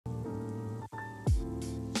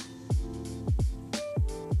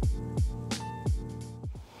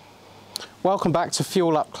Welcome back to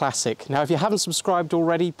Fuel Up Classic. Now, if you haven't subscribed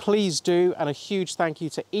already, please do, and a huge thank you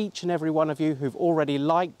to each and every one of you who've already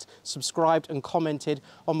liked, subscribed and commented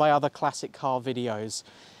on my other classic car videos.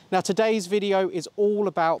 Now, today's video is all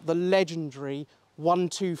about the legendary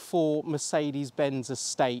 124 Mercedes Benz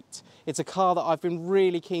Estate. It's a car that I've been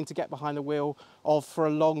really keen to get behind the wheel of for a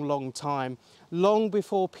long time. Long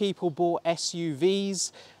before people bought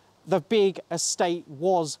SUVs, the big Estate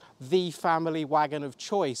was the family wagon of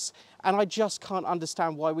choice. And I just can't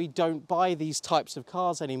understand why we don't buy these types of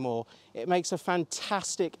cars anymore. It makes a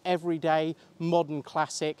fantastic, everyday, modern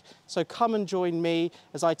classic. So come and join me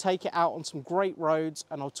as I take it out on some great roads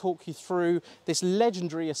and I'll talk you through this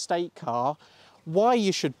legendary Estate car, why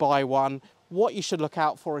you should buy one, what you should look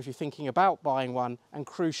out for if you're thinking about buying one, and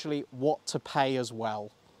crucially, what to pay as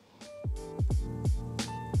well.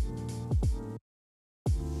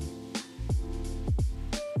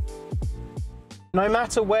 No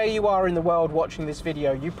matter where you are in the world watching this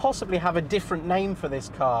video, you possibly have a different name for this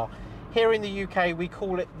car. Here in the UK, we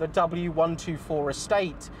call it the W124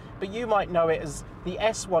 Estate, but you might know it as the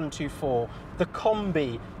S124, the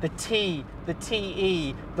Combi, the T, the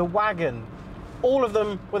TE, the Wagon. All of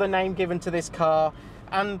them with a name given to this car,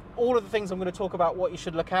 and all of the things I'm going to talk about what you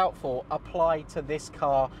should look out for apply to this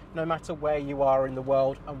car, no matter where you are in the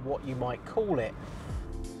world and what you might call it.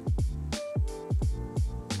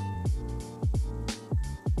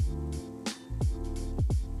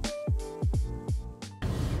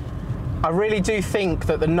 I really do think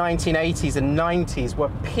that the 1980s and 90s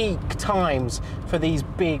were peak times for these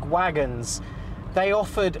big wagons. They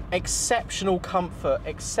offered exceptional comfort,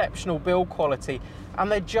 exceptional build quality,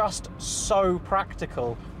 and they're just so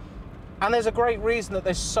practical. And there's a great reason that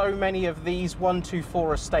there's so many of these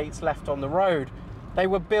 124 Estates left on the road. They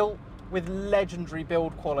were built with legendary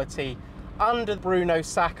build quality under Bruno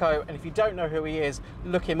Sacco, and if you don't know who he is,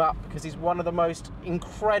 look him up because he's one of the most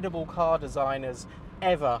incredible car designers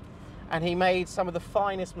ever. And he made some of the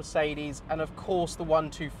finest Mercedes, and of course the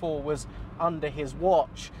 124 was under his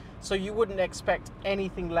watch. So you wouldn't expect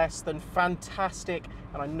anything less than fantastic,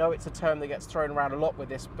 and I know it's a term that gets thrown around a lot with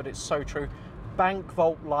this, but it's so true, bank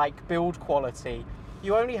vault-like build quality.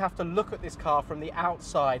 You only have to look at this car from the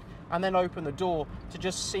outside and then open the door to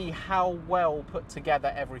just see how well put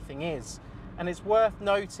together everything is. And it's worth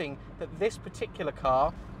noting that this particular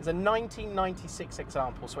car is a 1996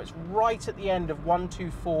 example, so it's right at the end of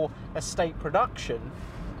 124 Estate production,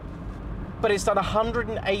 but it's done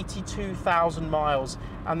 182,000 miles,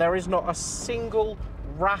 and there is not a single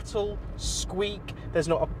rattle, squeak, there's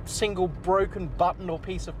not a single broken button or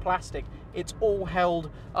piece of plastic. It's all held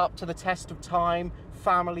up to the test of time,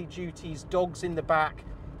 family duties, dogs in the back.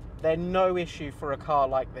 They're no issue for a car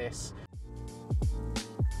like this.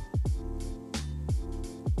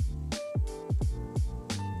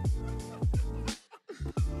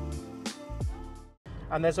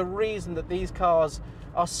 And there's a reason that these cars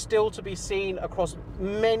are still to be seen across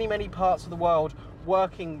many parts of the world,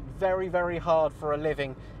 working very hard for a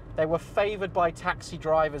living. They were favoured by taxi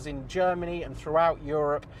drivers in Germany and throughout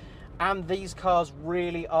Europe, and these cars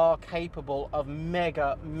really are capable of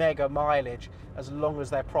mega mileage as long as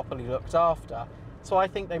they're properly looked after. So I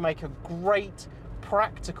think they make a great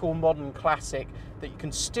practical modern classic that you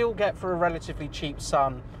can still get for a relatively cheap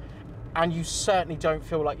sum, and you certainly don't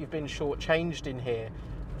feel like you've been shortchanged in here.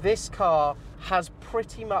 This car has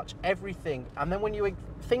pretty much everything, and then when you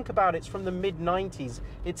think about it's from the mid-90s,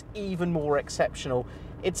 it's even more exceptional.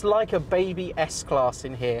 It's like a baby S-Class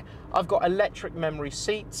in here. I've got electric memory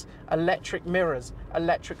seats, electric mirrors,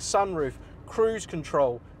 electric sunroof, cruise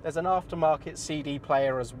control. There's an aftermarket CD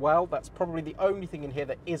player as well. That's probably the only thing in here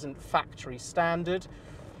that isn't factory standard.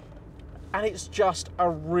 And it's just a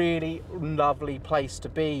really lovely place to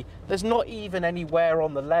be. There's not even any wear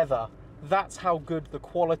on the leather. That's how good the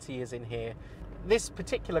quality is in here. This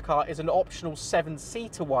particular car is an optional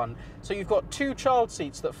 7-seater one. So you've got 2 child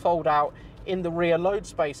seats that fold out in the rear load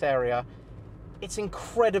space area. It's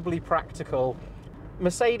incredibly practical.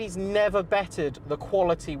 Mercedes never bettered the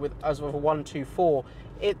quality as of a 124.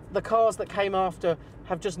 The cars that came after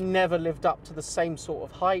have just never lived up to the same sort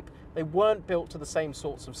of hype. They weren't built to the same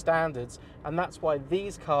sorts of standards, and that's why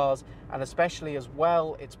these cars, and especially as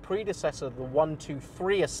well its predecessor, the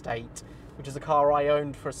 123 Estate, which is a car I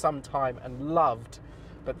owned for some time and loved,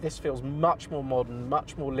 but this feels much more modern,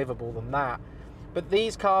 much more livable than that. But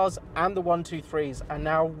these cars and the 123s are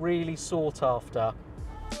now really sought after.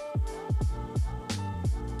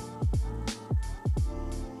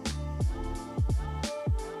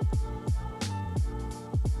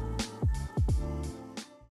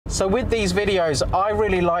 So with these videos, I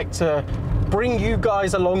really like to bring you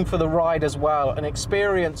guys along for the ride as well and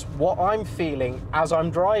experience what I'm feeling as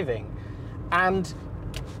I'm driving. And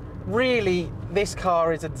really, this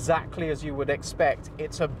car is exactly as you would expect.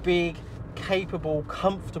 It's a big, capable,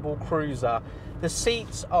 comfortable cruiser. The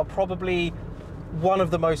seats are probably one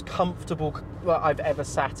of the most comfortable that I've ever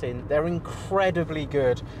sat in. They're incredibly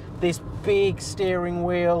good. This big steering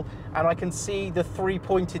wheel, and I can see the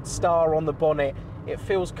three-pointed star on the bonnet. It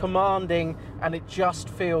feels commanding, and it just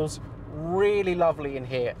feels really lovely in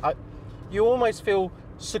here. You almost feel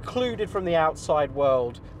secluded from the outside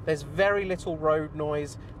world. There's very little road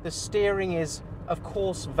noise. The steering is, of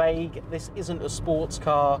course, vague. This isn't a sports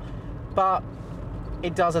car, but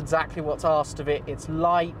it does exactly what's asked of it. It's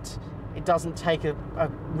light. It doesn't take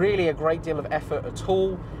really a great deal of effort at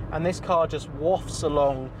all, and this car just wafts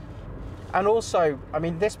along. And also, I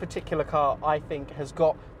mean, this particular car, I think, has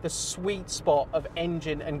got the sweet spot of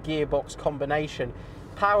engine and gearbox combination,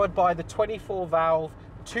 powered by the 24-valve,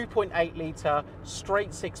 2.8 litre,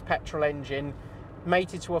 straight 6 petrol engine,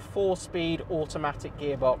 mated to a 4-speed automatic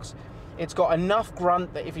gearbox. It's got enough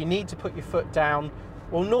grunt that if you need to put your foot down,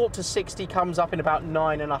 well, 0 to 60 comes up in about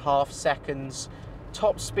 9.5 seconds.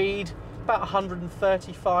 Top speed, about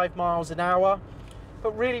 135 miles an hour.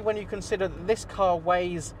 But really, when you consider that this car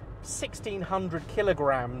weighs 1,600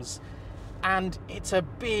 kilograms, and it's a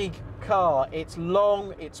big car, it's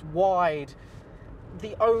long, it's wide,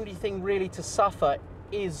 the only thing really to suffer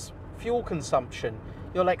is fuel consumption.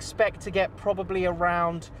 You'll expect to get probably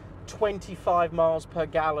around 25 miles per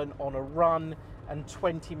gallon on a run, and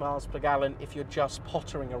 20 miles per gallon if you're just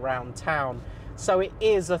pottering around town. So it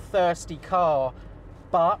is a thirsty car,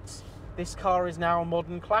 but this car is now a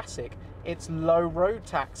modern classic. It's low road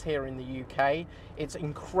tax here in the UK. It's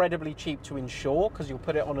incredibly cheap to insure because you'll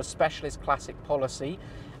put it on a specialist classic policy,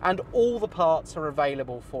 and all the parts are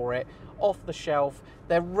available for it off the shelf.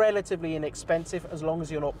 They're relatively inexpensive as long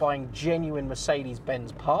as you're not buying genuine Mercedes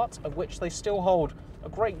Benz parts, of which they still hold a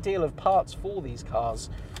great deal of parts for these cars.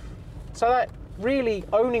 So that really,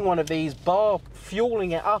 owning one of these, bar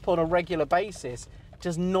fueling it up on a regular basis,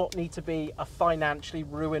 does not need to be a financially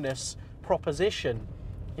ruinous proposition.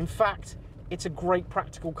 In fact, it's a great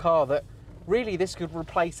practical car that really, this could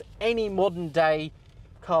replace any modern day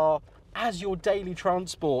car as your daily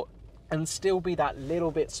transport and still be that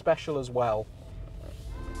little bit special as well.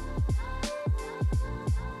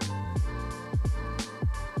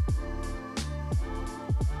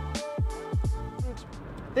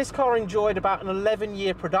 This car enjoyed about an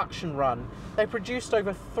 11-year production run. They produced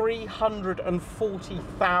over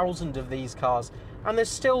 340,000 of these cars, and there's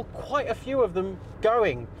still quite a few of them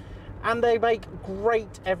going. And they make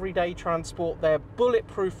great everyday transport. They're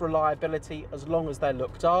bulletproof reliability as long as they're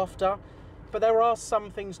looked after. But there are some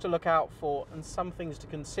things to look out for and some things to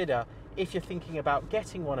consider if you're thinking about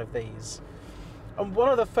getting one of these. And one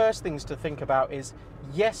of the first things to think about is,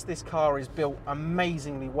 yes, this car is built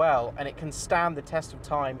amazingly well and it can stand the test of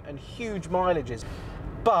time and huge mileages,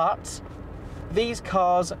 but these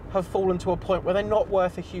cars have fallen to a point where they're not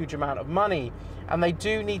worth a huge amount of money, and they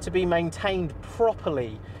do need to be maintained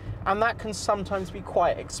properly, and that can sometimes be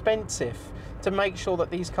quite expensive to make sure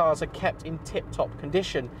that these cars are kept in tip-top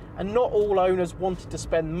condition. And not all owners wanted to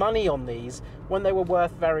spend money on these when they were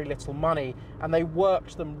worth very little money, and they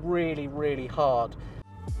worked them really, really hard.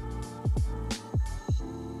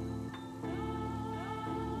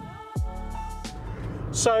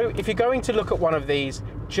 So if you're going to look at one of these,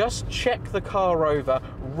 just check the car over.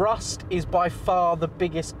 Rust is by far the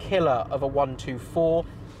biggest killer of a 124,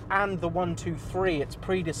 and the 123, its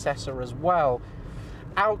predecessor as well.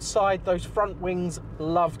 Outside, those front wings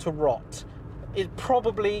love to rot.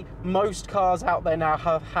 Probably most cars out there now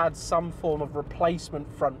have had some form of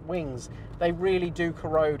replacement front wings. They really do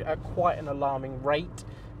corrode at quite an alarming rate,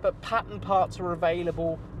 but pattern parts are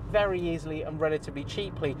available very easily and relatively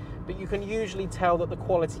cheaply, but you can usually tell that the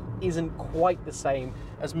quality isn't quite the same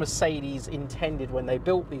as Mercedes intended when they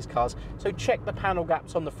built these cars. So check the panel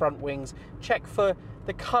gaps on the front wings, check for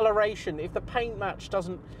the coloration. If the paint match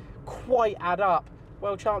doesn't quite add up,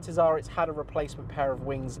 well, chances are it's had a replacement pair of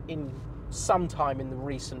wings in some time in the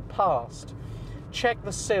recent past. Check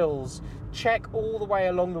the sills, check all the way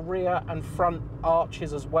along the rear and front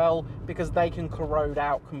arches as well, because they can corrode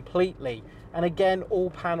out completely. And again, all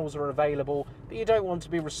panels are available, but you don't want to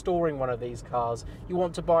be restoring one of these cars. You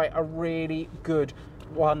want to buy a really good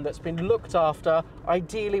one that's been looked after,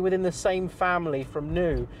 ideally within the same family from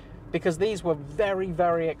new, because these were very,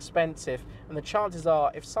 very expensive. And the chances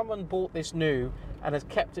are, if someone bought this new and has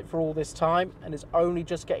kept it for all this time and is only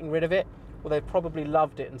just getting rid of it, well, they've probably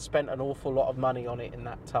loved it and spent an awful lot of money on it in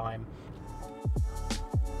that time.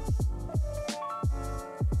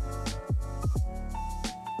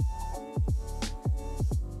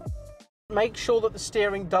 Make sure that the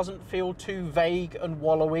steering doesn't feel too vague and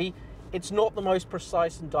wallowy. It's not the most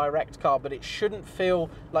precise and direct car, but it shouldn't feel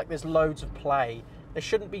like there's loads of play. There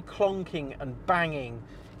shouldn't be clonking and banging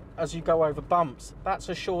as you go over bumps. That's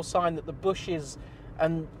a sure sign that the bushes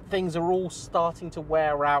and things are all starting to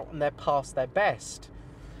wear out and they're past their best.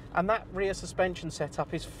 And that rear suspension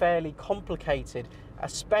setup is fairly complicated,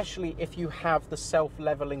 especially if you have the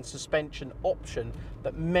self-leveling suspension option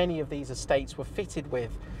that many of these estates were fitted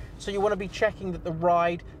with. So you want to be checking that the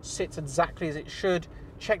ride sits exactly as it should.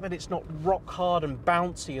 Check that it's not rock hard and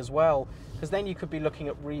bouncy as well, because then you could be looking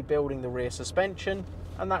at rebuilding the rear suspension,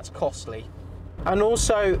 and that's costly. And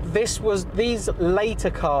also, these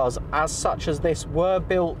later cars, as such as this, were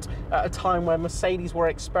built at a time where Mercedes were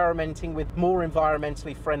experimenting with more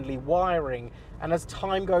environmentally friendly wiring. And as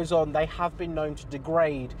time goes on, they have been known to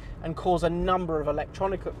degrade and cause a number of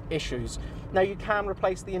electronic issues. Now, you can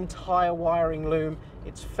replace the entire wiring loom.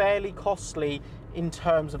 It's fairly costly in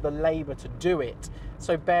terms of the labour to do it.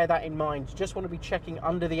 So bear that in mind. You just want to be checking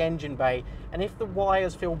under the engine bay. And if the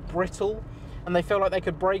wires feel brittle and they feel like they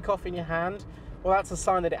could break off in your hand, well, that's a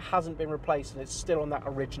sign that it hasn't been replaced and it's still on that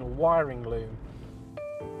original wiring loom.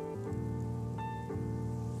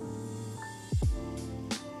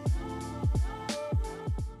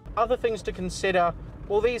 Other things to consider,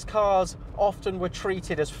 well, these cars often were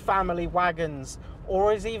treated as family wagons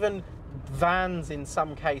or as even vans in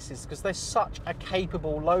some cases, because they're such a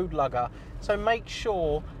capable load lugger. So make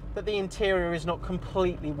sure that the interior is not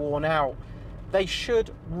completely worn out. They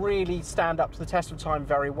should really stand up to the test of time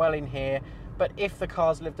very well in here. But if the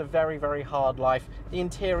car's lived a very, very hard life, the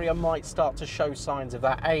interior might start to show signs of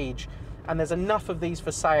that age. And there's enough of these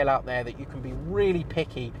for sale out there that you can be really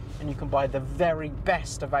picky and you can buy the very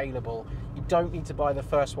best available. You don't need to buy the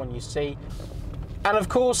first one you see. And of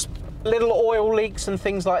course, little oil leaks and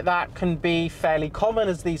things like that can be fairly common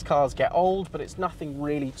as these cars get old, but it's nothing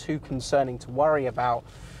really too concerning to worry about.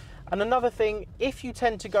 And another thing, if you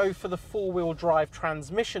tend to go for the four-wheel drive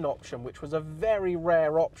transmission option, which was a very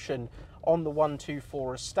rare option on the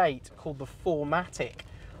 124 Estate called the 4MATIC,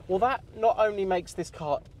 well, that not only makes this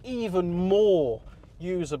car even more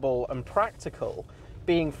usable and practical,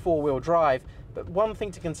 being four-wheel drive, but one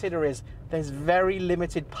thing to consider is there's very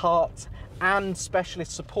limited parts and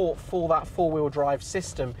specialist support for that four-wheel drive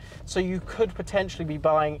system. So you could potentially be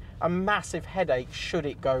buying a massive headache should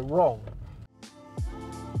it go wrong.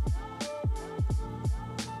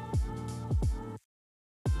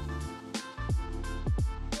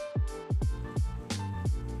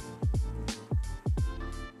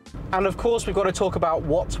 And of course, we've got to talk about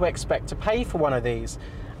what to expect to pay for one of these.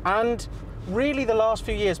 And really, the last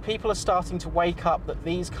few years, people are starting to wake up that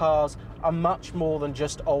these cars are much more than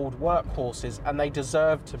just old workhorses, and they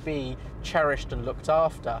deserve to be cherished and looked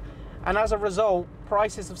after. And as a result,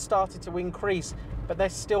 prices have started to increase, but they're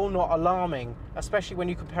still not alarming, especially when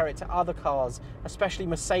you compare it to other cars, especially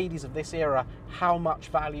Mercedes of this era, how much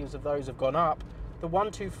values of those have gone up. The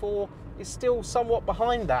 124 is still somewhat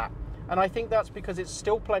behind that. And I think that's because it's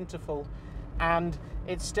still plentiful and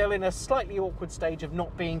it's still in a slightly awkward stage of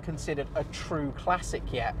not being considered a true classic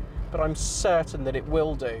yet, but I'm certain that it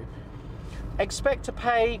will do. Expect to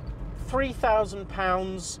pay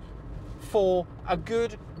 £3,000 for a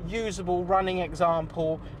good, usable running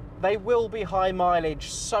example. They will be high mileage,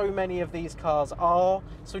 so many of these cars are,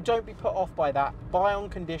 so don't be put off by that. Buy on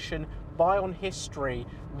condition, buy on history,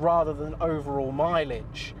 rather than overall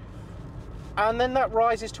mileage. And then that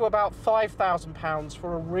rises to about £5,000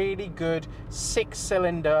 for a really good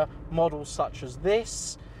 6-cylinder model such as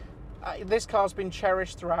this. This car's been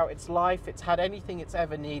cherished throughout its life. It's had anything it's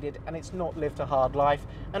ever needed and it's not lived a hard life.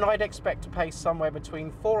 And I'd expect to pay somewhere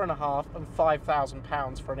between £4,500 and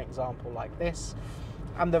 £5,000 for an example like this.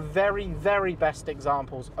 And the very, very best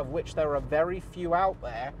examples, of which there are very few out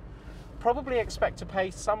there, probably expect to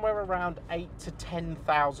pay somewhere around £8,000 to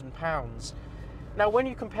 £10,000. Now, when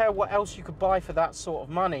you compare what else you could buy for that sort of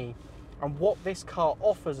money and what this car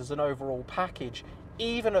offers as an overall package,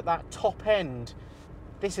 even at that top end,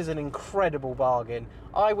 this is an incredible bargain.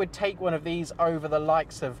 I would take one of these over the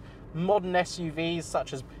likes of modern SUVs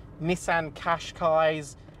such as Nissan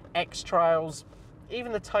Qashqais, X-Trails,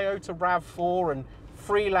 even the Toyota RAV4 and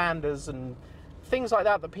Freelanders and things like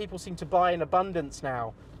that that people seem to buy in abundance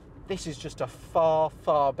now. This is just a far,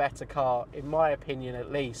 far better car, in my opinion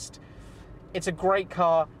at least. It's a great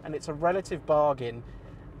car and it's a relative bargain.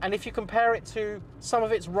 And if you compare it to some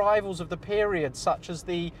of its rivals of the period, such as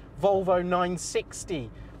the Volvo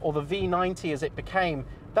 960 or the V90 as it became,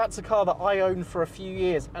 that's a car that I owned for a few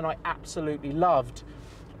years and I absolutely loved.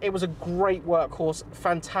 It was a great workhorse,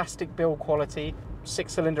 fantastic build quality,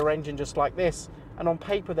 6-cylinder engine just like this, and on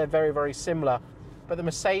paper they're very, very similar, but the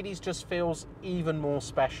Mercedes just feels even more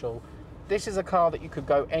special. This is a car that you could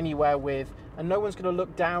go anywhere with and no one's going to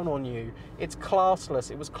look down on you. It's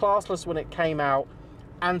classless. It was classless when it came out,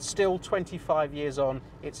 and still 25 years on,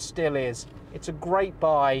 it still is. It's a great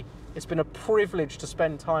buy. It's been a privilege to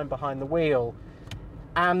spend time behind the wheel,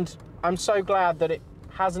 and I'm so glad that it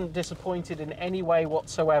hasn't disappointed in any way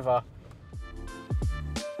whatsoever.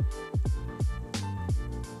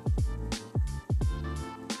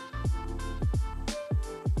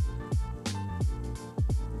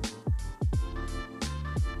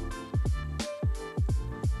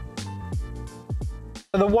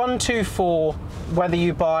 The 124, whether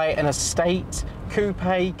you buy an estate,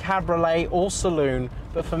 coupe, cabriolet or saloon,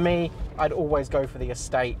 but for me, I'd always go for the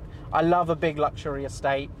estate. I love a big luxury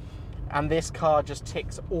estate, and this car just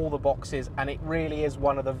ticks all the boxes, and it really is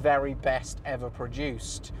one of the very best ever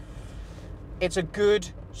produced. It's a good,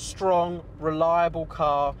 strong, reliable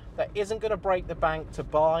car that isn't going to break the bank to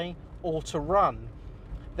buy or to run.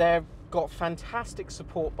 They've got fantastic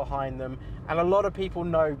support behind them, and a lot of people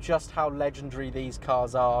know just how legendary these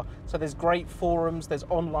cars are. So there's great forums, there's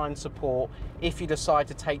online support if you decide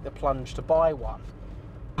to take the plunge to buy one.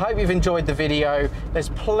 I hope you've enjoyed the video. There's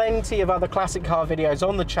plenty of other classic car videos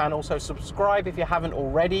on the channel, so subscribe if you haven't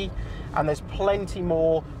already, and there's plenty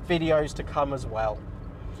more videos to come as well.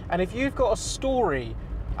 And if you've got a story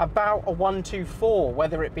about a 124,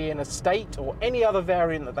 whether it be an estate or any other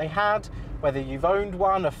variant that they had, whether you've owned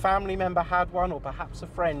one, a family member had one, or perhaps a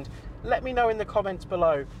friend, let me know in the comments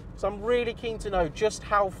below, because I'm really keen to know just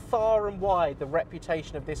how far and wide the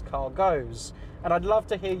reputation of this car goes. And I'd love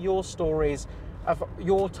to hear your stories of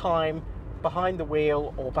your time behind the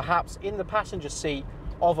wheel, or perhaps in the passenger seat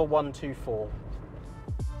of a 124.